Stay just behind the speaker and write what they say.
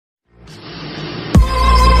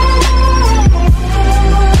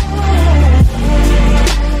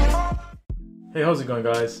how's it going,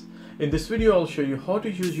 guys? In this video I'll show you how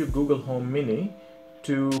to use your Google Home Mini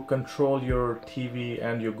to control your TV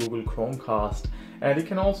and your Google Chromecast, and it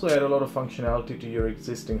can also add a lot of functionality to your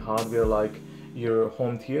existing hardware, like your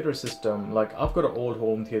home theater system. Like I've got an old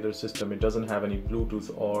home theater system, it doesn't have any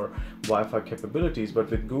Bluetooth or Wi-Fi capabilities,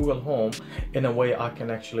 but with Google Home, in a way I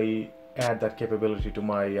can actually add that capability to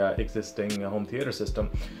my existing home theater system.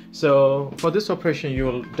 So for this operation you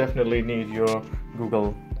will definitely need your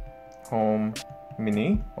Google Home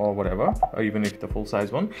Mini or whatever, or even if the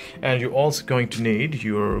full-size one, and you're also going to need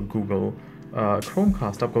your Google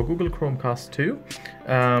Chromecast. I've got Google Chromecast too.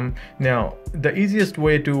 Now the easiest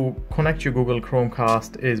way to connect your Google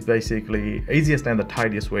Chromecast is basically, easiest and the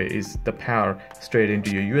tidiest way is the power straight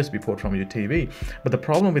into your USB port from your TV. But the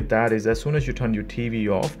problem with that is as soon as you turn your TV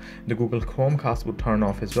off, the Google Chromecast would turn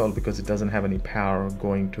off as well, because it doesn't have any power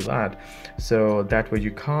going to that. So that way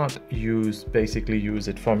you can't use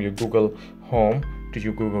it from your Google Home to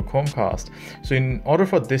your Google Chromecast. So in order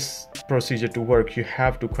for this procedure to work, you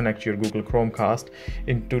have to connect your Google Chromecast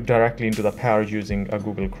directly into the power using a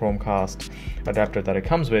Google Chromecast adapter that it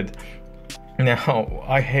comes with. Now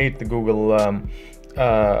I hate the Google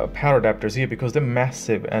power adapters here because they're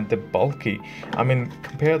massive and they're bulky. I mean,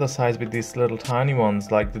 compare the size with these little tiny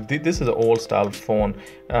ones. Like this is an old style phone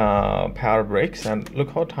power bricks, and look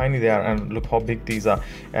how tiny they are and look how big these are.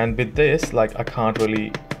 And with this, like, I can't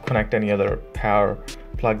really connect any other power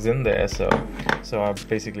plugs in there, so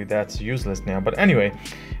basically that's useless now. But anyway,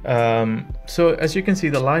 so as you can see,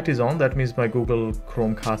 the light is on. That means my Google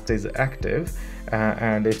Chromecast is active,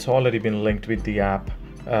 and it's already been linked with the app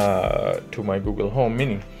to my Google Home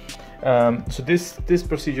Mini. So this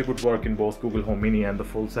procedure could work in both Google Home Mini and the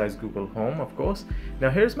full-size Google Home, of course. Now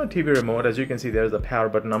here's my TV remote. As you can see, there's the power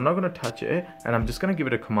button. I'm not going to touch it, and I'm just going to give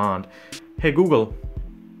it a command. Hey Google,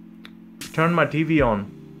 turn my TV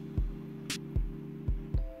on.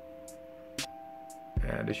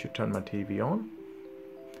 And it should turn my TV on.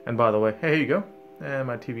 And by the way, hey, here you go. And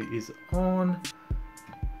my TV is on.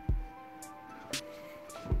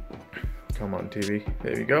 Come on, TV.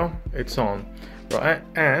 There we go. It's on. Right,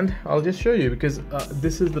 and I'll just show you, because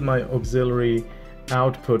this is my auxiliary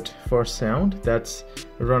output for sound that's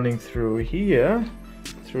running through here,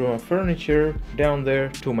 through my furniture, down there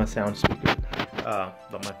to my sound speaker,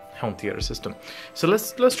 my home theater system. So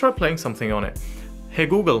let's try playing something on it. Hey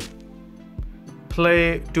Google,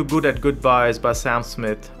 play "Too Good at Goodbyes" by Sam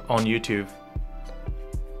Smith on YouTube.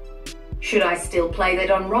 Should I still play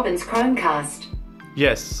that on Robin's Chromecast?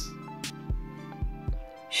 Yes.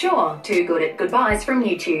 Sure, "Too Good at Goodbyes" from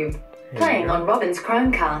YouTube. Playing on Robin's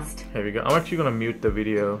Chromecast. Here we go. I'm actually going to mute the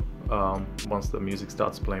video once the music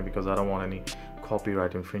starts playing, because I don't want any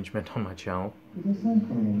copyright infringement on my channel.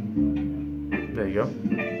 There you go.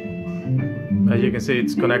 As you can see,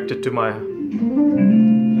 it's connected to my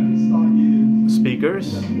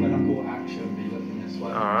speakers.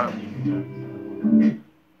 Alright.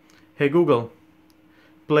 Hey Google,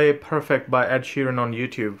 play "Perfect" by Ed Sheeran on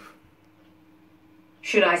YouTube.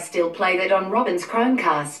 Should I still play that on Robin's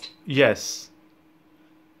Chromecast? Yes.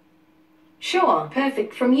 Sure,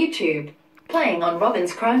 "Perfect" from YouTube. Playing on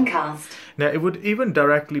Robin's Chromecast. Now it would even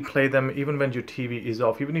directly play them even when your TV is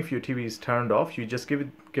off. Even if your TV is turned off, you just give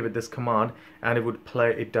it this command and it would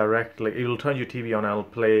play it directly. It will turn your TV on and it'll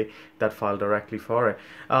play that file directly for it.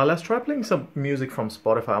 Let's try playing some music from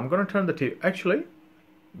Spotify. I'm going to turn the TV. Actually,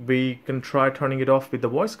 we can try turning it off with the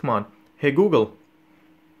voice command. Hey Google,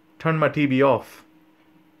 turn my TV off.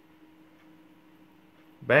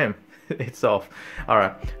 Bam, it's off.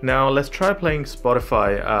 Alright, now let's try playing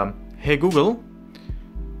Spotify. Hey Google,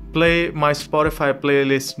 play my Spotify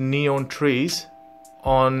playlist "Neon Trees"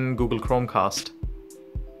 on Google Chromecast.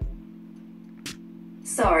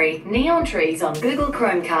 Sorry, "Neon Trees" on Google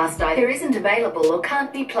Chromecast either isn't available or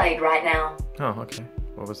can't be played right now. Oh, okay.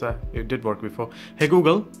 What was that? It did work before. Hey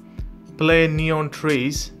Google, play "Neon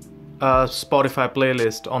Trees" Spotify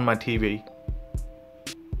playlist on my TV.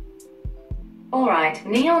 Alright,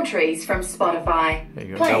 "Neon Trees" from Spotify. There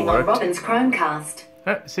you go. Playing That on worked. Robin's Chromecast.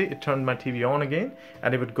 See, it turned my TV on again,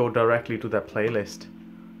 and it would go directly to that playlist.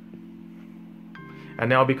 And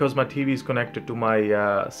now because my TV is connected to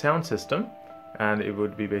my sound system, and it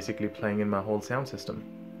would be basically playing in my whole sound system.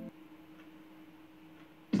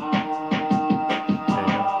 There you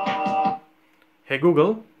go. Hey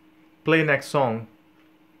Google, play next song.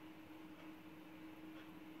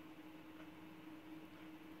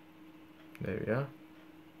 There we are.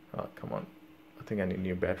 Oh, come on. I think I need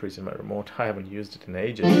new batteries in my remote. I haven't used it in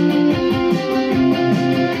ages.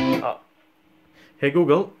 Oh. Hey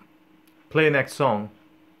Google, play next song.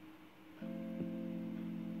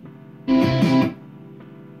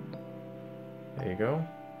 There go.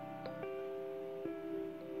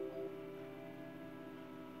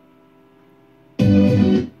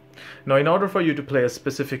 Now, in order for you to play a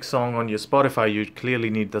specific song on your Spotify, you clearly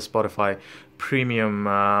need the Spotify premium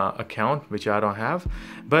account, which I don't have.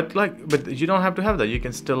 But you don't have to have that. You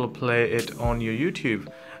can still play it on your YouTube.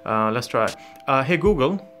 Let's try. Hey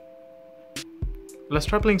Google, let's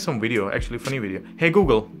try playing some video. Actually, funny video. Hey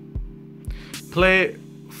Google, play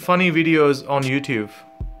funny videos on YouTube.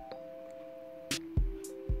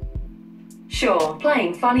 Sure,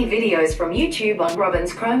 playing funny videos from YouTube on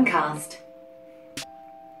Robin's Chromecast.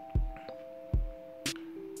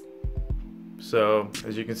 So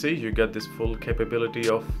as you can see, you get this full capability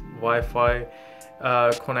of Wi-Fi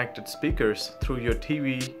connected speakers through your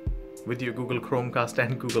TV with your Google Chromecast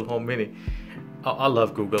and Google Home Mini. I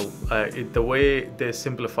love Google. The way they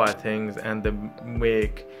simplify things and they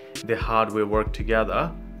make the hardware work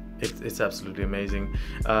together, it's absolutely amazing.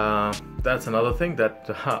 That's another thing, that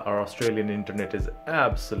our Australian internet is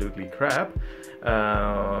absolutely crap.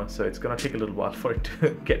 So it's gonna take a little while for it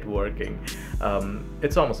to get working.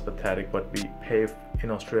 It's almost pathetic what we pay in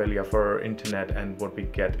Australia for internet and what we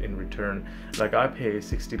get in return. Like, I pay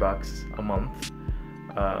 $60 a month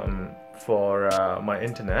for my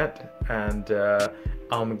internet, and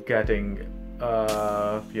I'm getting,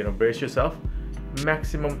 brace yourself,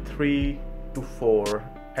 maximum 3 to 4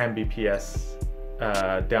 Mbps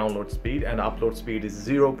download speed, and upload speed is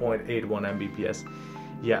 0.81 Mbps.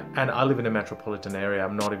 Yeah, and I live in a metropolitan area.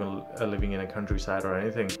 I'm not even living in a countryside or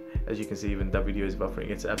anything. As you can see, even the video is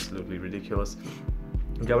buffering. It's absolutely ridiculous.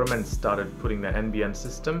 Government started putting the NBN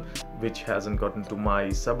system, which hasn't gotten to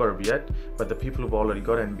my suburb yet, but the people who've already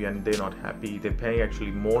got NBN, they're not happy. They're paying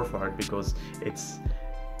actually more for it because it's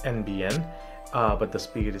NBN, but the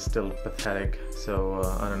speed is still pathetic. So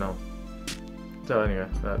I don't know. So anyway,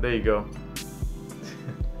 there you go.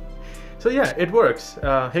 So yeah, it works.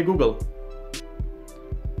 Hey Google,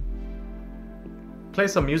 play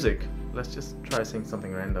some music. Let's just try saying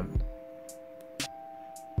something random.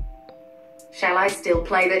 Shall I still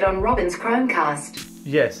play that on Robin's Chromecast?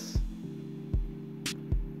 Yes.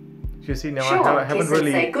 You see, now sure, I haven't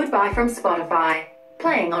really... say goodbye from Spotify.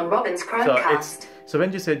 Playing on Robin's Chromecast. So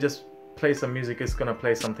when you say just play some music, it's gonna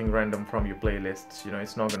play something random from your playlists.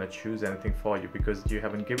 It's not gonna choose anything for you because you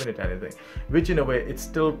haven't given it anything. Which in a way, it's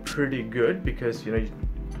still pretty good because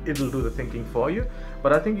it'll do the thinking for you.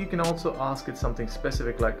 But I think you can also ask it something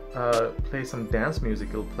specific, like play some dance music.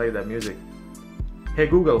 It'll play that music. Hey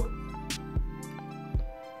Google,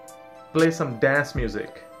 play some dance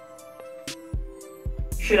music.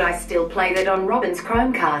 Should I still play that on Robin's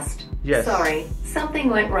Chromecast? Yes. Sorry, something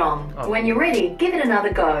went wrong. Oh. When you're ready, give it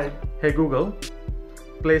another go. Hey Google,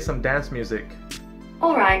 play some dance music.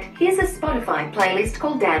 Alright, here's a Spotify playlist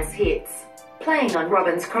called Dance Hits. Playing on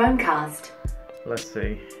Robin's Chromecast. Let's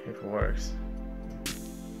see if it works.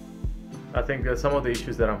 I think some of the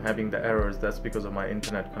issues that I'm having, the errors, that's because of my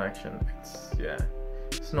internet connection.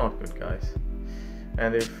 It's not good, guys.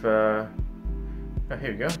 And if here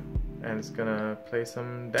we go, and it's gonna play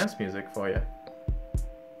some dance music for you.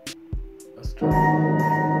 Let's try.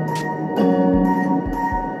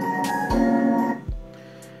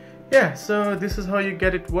 Yeah, so this is how you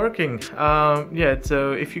get it working.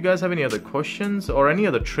 So if you guys have any other questions or any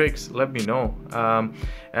other tricks, let me know.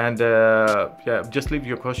 Just leave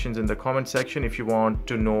your questions in the comment section. If you want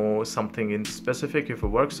to know something in specific, if it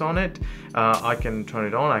works on it, I can turn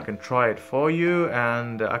it on, I can try it for you,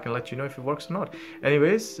 and I can let you know if it works or not.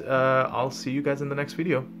 Anyways, I'll see you guys in the next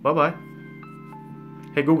video. Bye bye.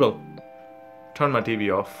 Hey Google, turn my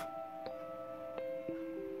TV off.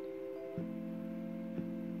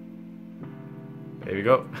 There we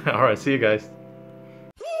go. Alright, see you guys.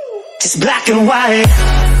 It's black and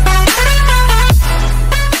white.